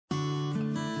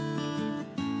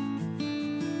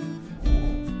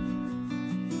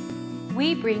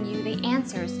we bring you the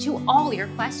answers to all your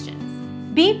questions.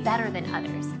 Be better than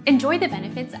others. Enjoy the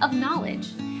benefits of knowledge.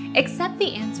 Accept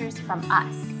the answers from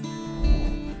us.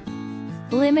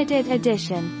 Limited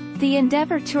edition. The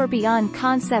Endeavor Tour Beyond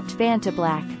Concept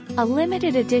Vantablack, a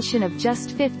limited edition of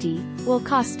just 50, will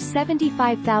cost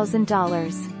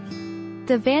 $75,000.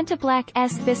 The Vantablack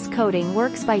S-Vis coating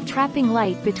works by trapping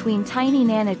light between tiny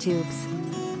nanotubes.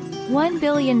 1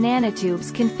 billion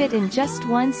nanotubes can fit in just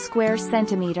 1 square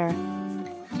centimeter.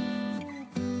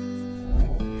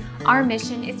 Our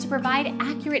mission is to provide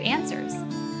accurate answers.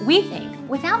 We think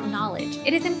without knowledge,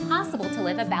 it is impossible to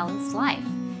live a balanced life.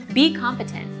 Be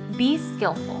competent, be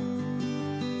skillful.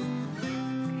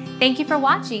 Thank you for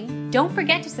watching. Don't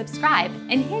forget to subscribe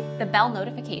and hit the bell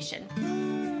notification.